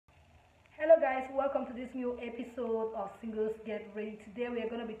guys, welcome to this new episode of Singles Get Ready. Today we are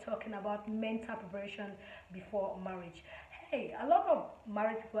going to be talking about mental preparation before marriage. Hey, a lot of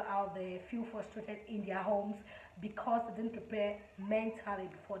married people out there feel frustrated in their homes because they didn't prepare mentally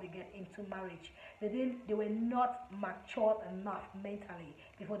before they get into marriage. They were not matured enough mentally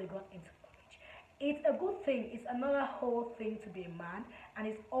before they got into marriage. It's a good thing, it's another whole thing to be a man, and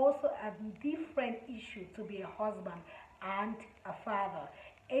it's also a different issue to be a husband and a father.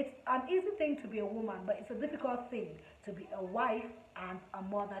 It's an easy thing to be a woman, but it's a difficult thing to be a wife and a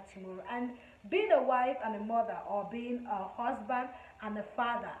mother tomorrow. And being a wife and a mother, or being a husband and a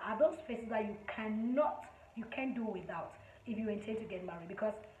father, are those faces that you can't do without if you intend to get married.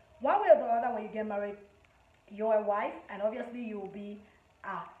 Because one way or the other, when you get married, you're a wife, and obviously you will be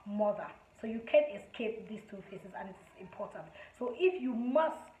a mother. So you can't escape these two faces, and it's important. So if you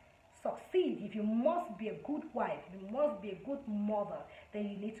must succeed, if you must be a good wife, you must be a good mother, then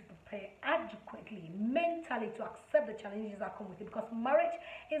you need to prepare adequately mentally to accept the challenges that come with it. Because marriage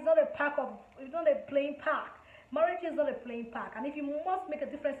is not it's not a playing park. Marriage is not a playing park, and if you must make a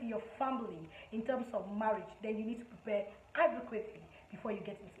difference in your family in terms of marriage, then you need to prepare adequately before you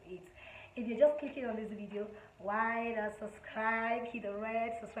get into it. If you're just clicking on this video, why not subscribe, hit the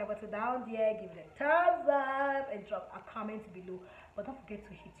red subscribe button down there, give it a thumbs up, and drop a comment below. But don't forget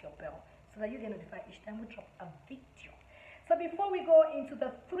to hit your bell so that you get notified each time we drop a video. So before we go into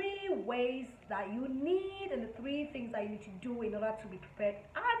the 3 ways that you need and the 3 things that you need to do in order to be prepared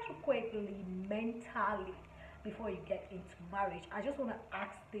adequately mentally before you get into marriage, I just want to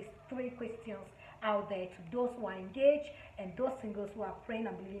ask these 3 questions out there to those who are engaged and those singles who are praying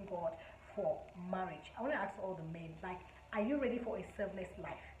and believing God for marriage. I want to ask all the men, like, are you ready for a selfless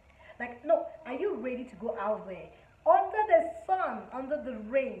life? Like, no, are you ready to go out there under the sun, under the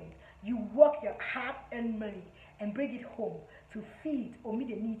rain, you work your hard-earned money and bring it home to feed or meet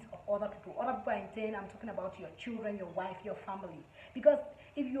the needs of other people? Other people are intending, I'm talking about your children, your wife, your family. Because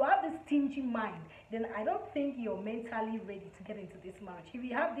if you have this stingy mind, then I don't think you're mentally ready to get into this marriage. If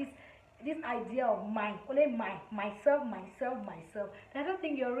you have this idea of mine, only mine, myself, then I don't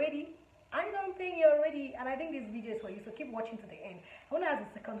think you're ready. I don't think you're ready, and I think this video is for you, so keep watching to the end. I want to ask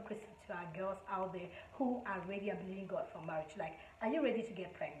the second question to our girls out there who are ready and believing God for marriage. Like, are you ready to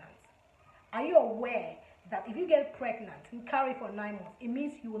get pregnant? Are you aware that if you get pregnant and carry for 9 months, it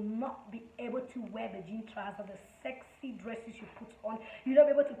means you will not be able to wear the jean trousers, the sexy dresses you put on? You'll not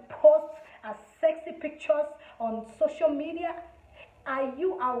be able to post sexy pictures on social media? Are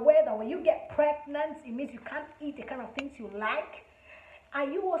you aware that when you get pregnant, it means you can't eat the kind of things you like? Are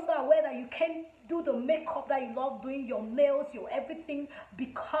you also aware that you can't do the makeup that you love doing, your nails, your everything,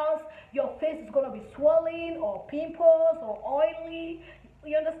 because your face is going to be swollen or pimples or oily?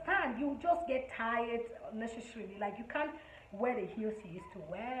 You understand? You just get tired unnecessarily. Like, you can't wear the heels you used to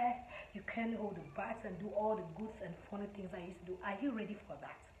wear. You can't hold the bags and do all the good and funny things I used to do. Are you ready for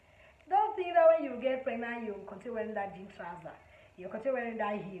that? Don't think that when you get pregnant, you continue wearing that jean trouser. You continue wearing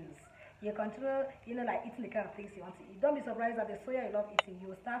that heels. You continue, like eating the kind of things you want to eat. Don't be surprised that the soya you love eating, you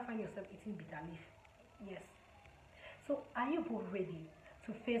will start finding yourself eating bitter leaf. Yes. So are you both ready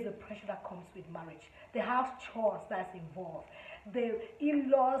to face the pressure that comes with marriage? The house chores that's involved. The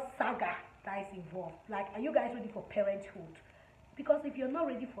in-law saga that is involved. Like, are you guys ready for parenthood? Because if you're not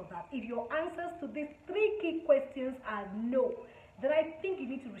ready for that, if your answers to these 3 key questions are no, then I think you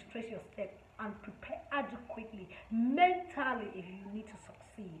need to restrain your step and prepare adequately mentally if you need to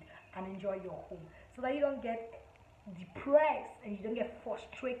succeed and enjoy your home, so that you don't get depressed and you don't get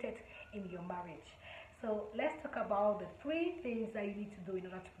frustrated in your marriage. So let's talk about the 3 things that you need to do in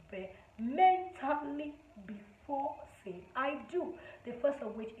order to prepare mentally before saying I do. The first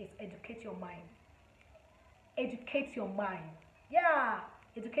of which is educate your mind. Educate your mind. Yeah,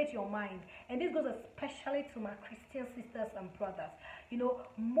 educate your mind. And this goes especially to my Christian sisters and brothers.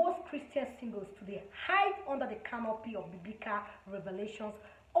 Most Christian singles today hide under the canopy of biblical revelations,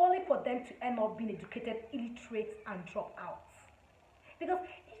 only for them to end up being educated illiterates and drop out. Because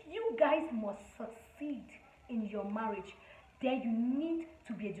if you guys must succeed in your marriage, then you need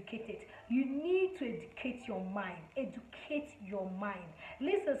to be educated. You need to educate your mind. Educate your mind.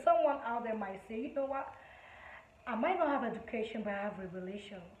 Listen, someone out there might say, you know what? I might not have education, but I have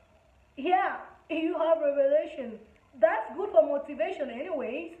revelation. Yeah, you have revelation. That's good for motivation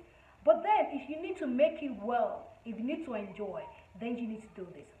anyways. But then, if you need to make it well, if you need to enjoy, then you need to do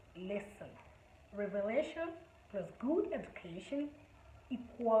this. Listen. Revelation plus good education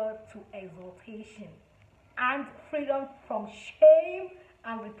equal to exaltation and freedom from shame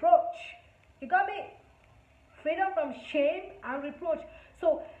and reproach. You got me? Freedom from shame and reproach.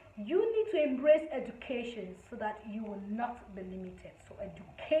 So you need to embrace education so that you will not be limited. So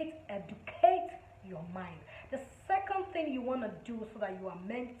educate your mind. The second thing you want to do so that you are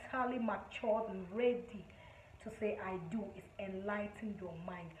mentally matured and ready to say I do is enlighten your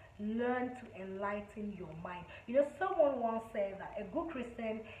mind. Learn to enlighten your mind. You know, someone once said that a good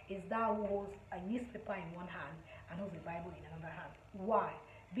Christian is that who holds a newspaper in one hand and holds the Bible in another hand. Why?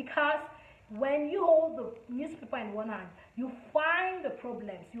 Because when you hold the newspaper in one hand, you find the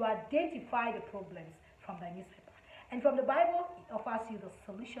problems, you identify the problems from the newspaper. And from the Bible, it offers you the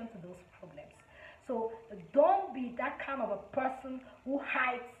solution to those problems. So don't be that kind of a person who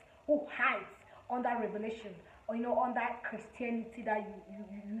hides under revelation, or on that Christianity that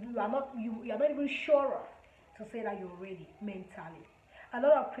you are not even sure of to say that you're ready mentally. A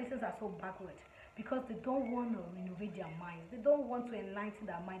lot of Christians are so backward because they don't want to renovate their minds. They don't want to enlighten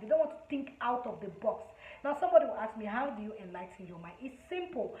their mind. They don't want to think out of the box. Now somebody will ask me, how do you enlighten your mind? It's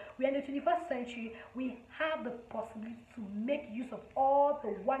simple. We are in the 21st century. We have the possibility to make use of all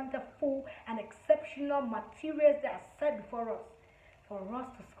the wonderful and exceptional materials that are set before us for us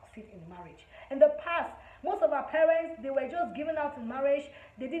to succeed in marriage. In the past, most of our parents, they were just given out in marriage.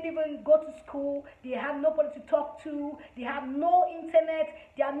 They didn't even go to school. They had nobody to talk to. They have no internet.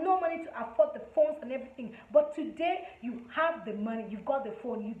 They have no money to afford the phones and everything. But today, you have the money. You've got the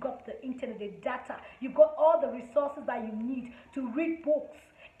phone. You've got the internet, the data. You've got all the resources that you need to read books.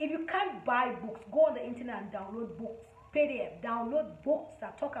 If you can't buy books, go on the internet and download books. PDF, download books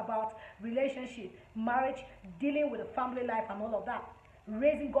that talk about relationship, marriage, dealing with a family life and all of that.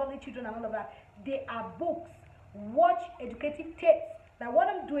 Raising godly children and all of that. They are books. Watch educative tapes. Like what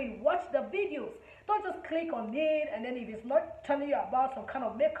I'm doing, watch the videos. Don't just click on it, and then if it's not telling you about some kind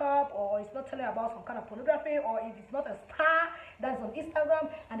of makeup, or it's not telling you about some kind of pornography, or if it's not a star that's on Instagram,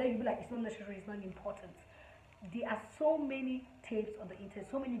 and then you'll be like, it's not necessary, it's not important. There are so many tapes on the internet,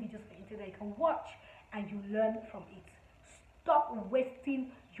 so many videos on the internet you can watch, and you learn from it. Stop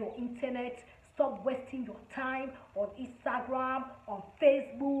wasting your internet. Stop wasting your time on Instagram, on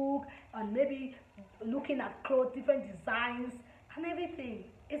Facebook, and maybe looking at clothes, different designs, and everything.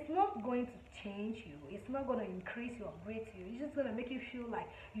 It's not going to change you. It's not going to increase you, upgrade you. It's just going to make you feel like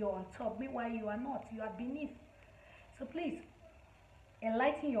you're on top. Meanwhile, you are not. You are beneath. So please,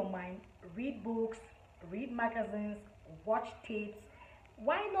 enlighten your mind. Read books, read magazines, watch tapes.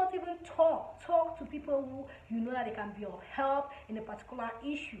 Why not even talk? Talk to people who you know that they can be of help in a particular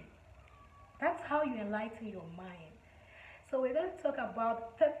issue. That's how you enlighten your mind. So we're going to talk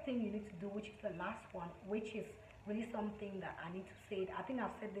about the third thing you need to do, which is the last one, which is really something that I need to say. I think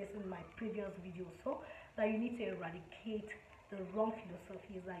I've said this in my previous video, so that you need to eradicate the wrong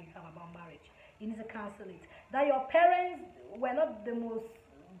philosophies that you have about marriage. You need to cancel it. That your parents were not the most,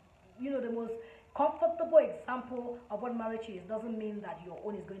 the most comfortable example of what marriage is doesn't mean that your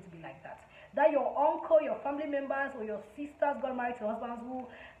own is going to be like that. That your uncle, your family members, or your sisters got married to husbands who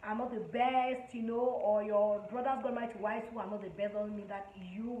are not the best, or your brothers got married to wives who are not the best, doesn't mean that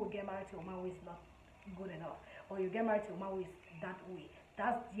you will get married to a man who is not good enough, or you get married to a man who is that way.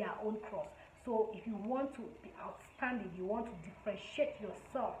 That's their own cross. So if you want to be outstanding, you want to differentiate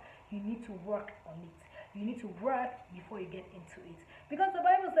yourself, you need to work on it. You need to work before you get into it. Because the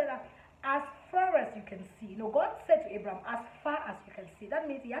Bible said that as far as you can see, God said to Abraham, as far as you can see. That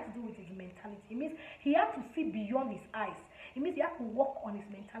means he had to do with his mentality. It means he had to see beyond his eyes. It means he had to work on his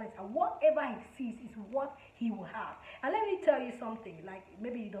mentality. And whatever he sees is what he will have. And let me tell you something, like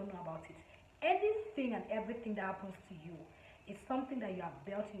maybe you don't know about it. Anything and everything that happens to you is something that you have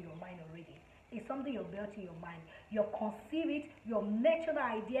built in your mind already. It's something you've built in your mind. You conceive it, you nurture the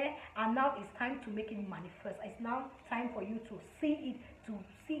idea, and now it's time to make it manifest. It's now time for you to see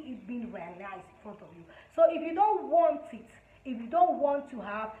it being realized in front of you. So if you don't want it, if you don't want to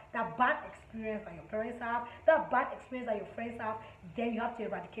have that bad experience that your parents have, that bad experience that your friends have, then you have to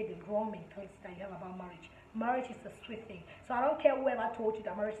eradicate the wrong mentality that you have about marriage. Marriage is a sweet thing. So I don't care whoever told you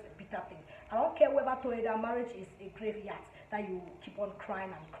that marriage is a bitter thing. I don't care whoever told you that marriage is a graveyard, that you keep on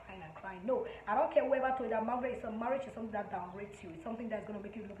crying and crying and crying. No, I don't care whoever told you that marriage is something that downrates you. It's something that's going to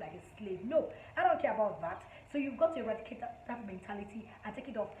make you look like a slave. No, I don't care about that. So you've got to eradicate that mentality and take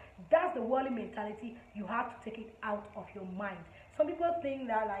it off. That's the worldly mentality. You have to take it out of your mind. Some people think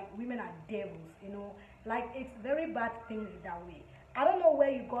that like women are devils, like it's very bad thing that way. I don't know where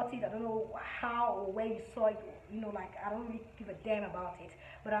you got it. I don't know how or where you saw it. Like I don't really give a damn about it.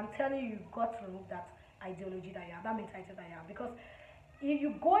 But I'm telling you, you've got to remove that ideology that you have, that mentality that you have. Because if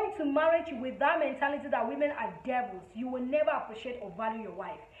you go into marriage with that mentality that women are devils, you will never appreciate or value your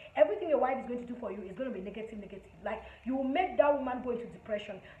wife. Everything your wife is going to do for you is going to be negative. Like you will make that woman go into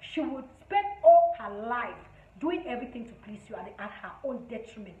depression. She would spend all her life doing everything to please you at her own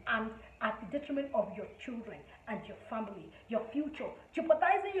detriment and at the detriment of your children and your family, your future,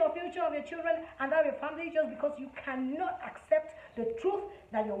 jeopardizing your future of your children and that of your family just because you cannot accept the truth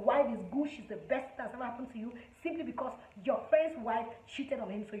that your wife is good, she's the best that's ever happened to you, simply because your friend's wife cheated on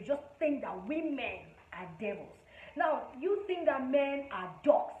him. So you just think that women are devils. Now, you think that men are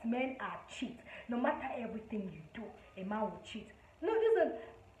dogs, men are cheats. No matter everything you do, a man will cheat. No, listen,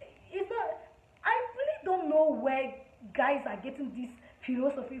 it's not. I really don't know where guys are getting this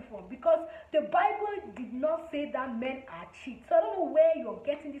philosophy from, because the Bible did not say that men are cheats. So I don't know where you're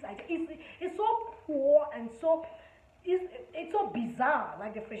getting this idea. It's so poor and so it's so bizarre.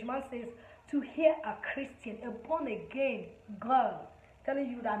 Like the freshman says, to hear a Christian, a born again girl, telling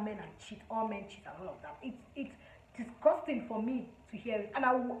you that men are cheat, all men cheat, and all of that. It's disgusting for me to hear it, and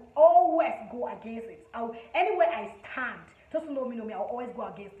I will always go against it. Anywhere I stand, just to know me, I'll always go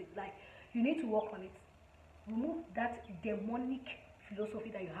against it. Like, you need to work on it. Remove that demonic philosophy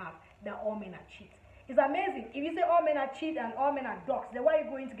that you have that all men are cheat. It's amazing. If you say all men are cheat and all men are dogs, then why are you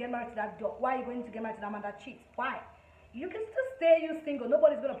going to get married to that dog? Why are you going to get married to that man that cheats? Why? You can still stay single.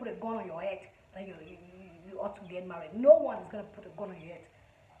 Nobody's going to put a gun on your head that you ought to get married. No one is going to put a gun on your head.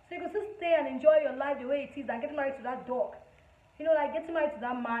 So you can still stay and enjoy your life the way it is and get married to that dog. Like getting married to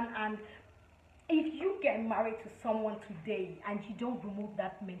that man. And if you get married to someone today and you don't remove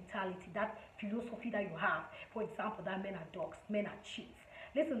that mentality, that philosophy that you have, for example, that men are dogs, men are cheats.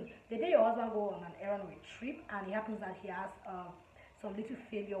 Listen, the day your husband goes on an errand or a trip and it happens that he has some little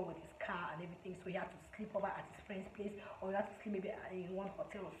failure with his car and everything, so he had to sleep over at his friend's place, or he had to sleep maybe in one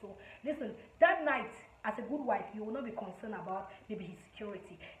hotel or so. Listen, that night, as a good wife, you will not be concerned about maybe his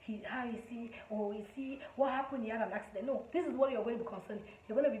security. How is he? Oh, is he? What happened? He had an accident. No, this is what you're going to be concerned.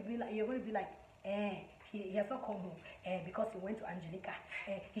 You're going to be like, he has not come home because he went to Angelica.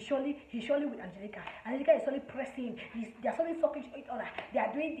 He's surely with Angelica. Angelica is only pressing. They are only talking to each other. They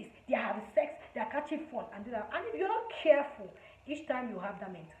are doing this. They are having sex. They are catching fun and do that. And if you're not careful, each time you have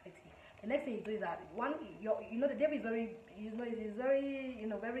that mentality, the next thing you do is that the devil is very, he's very,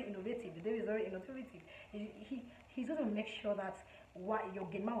 very innovative. The devil is very innovative. He's going to make sure that your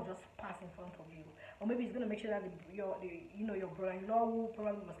game man will just pass in front of you, or maybe he's going to make sure that your brother-in-law who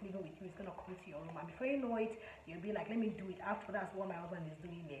probably was living with you is going to come to your room, and before you know it, you'll be like, let me do it. After that's what my husband is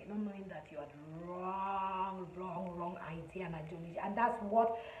doing there, not knowing that you had wrong idea and ideology, and that's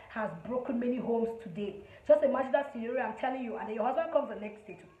what has broken many homes today. Just imagine that scenario I'm telling you, and then your husband comes the next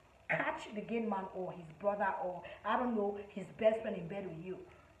day to catch the gay man or his brother or I don't know, his best friend in bed with you.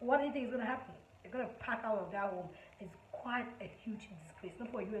 What do you think is going to happen? You're going to pack out of that home. It's quite a huge disgrace,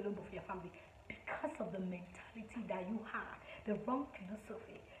 not for you alone but for your family, because of the mentality that you have, the wrong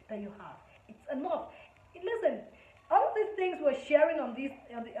philosophy that you have. It's enough. Listen, all of these things we're sharing on these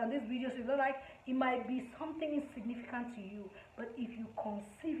videos, you know, like, it might be something insignificant to you, but if you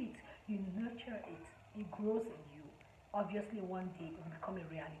conceive it, you nurture it, it grows in you. Obviously, one day it will become a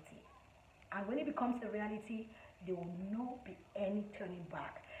reality. And when it becomes a reality, there will not be any turning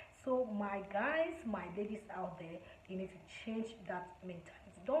back. So my guys, my ladies out there, you need to change that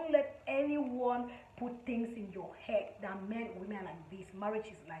mentality. Don't let anyone put things in your head that men, women are like this, marriage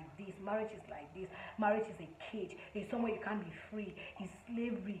is like this, marriage is like this, marriage is a cage, it's somewhere you can't be free, it's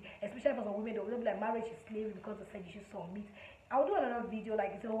slavery. Especially for some women, they'll be like, marriage is slavery because they said you should submit. I'll do another video,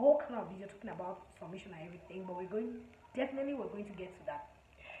 like it's a whole kind of video talking about submission and everything, but we're going to get to that.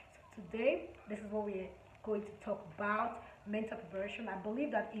 So today, this is what we're going to talk about, mental preparation. I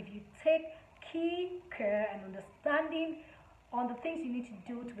believe that if you take key care and understanding on the things you need to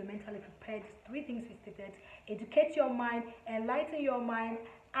do to be mentally prepared, 3 things we stated: educate your mind, enlighten your mind,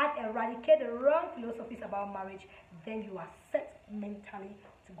 and eradicate the wrong philosophies about marriage, then you are set mentally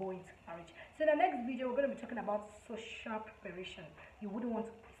to go into marriage. So in the next video, we're going to be talking about social preparation. You wouldn't want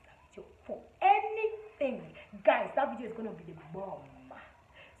to miss that video for anything. Guys, that video is going to be the bomb.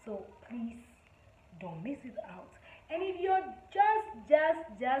 So please don't miss it out. And if you're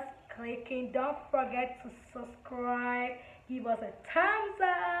just clicking, don't forget to subscribe, give us a thumbs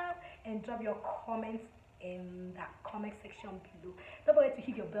up, and drop your comments in that comment section below. Don't forget to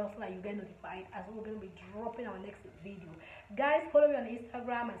hit your bell so that you get notified as we're going to be dropping our next video. Guys, follow me on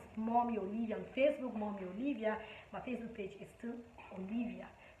Instagram as Mommy Olivia, on Facebook Mommy Olivia. My Facebook page is still Olivia,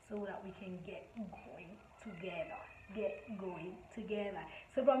 so that we can get going together.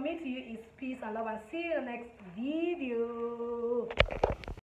 So from me to you is peace and love, and see you in the next video.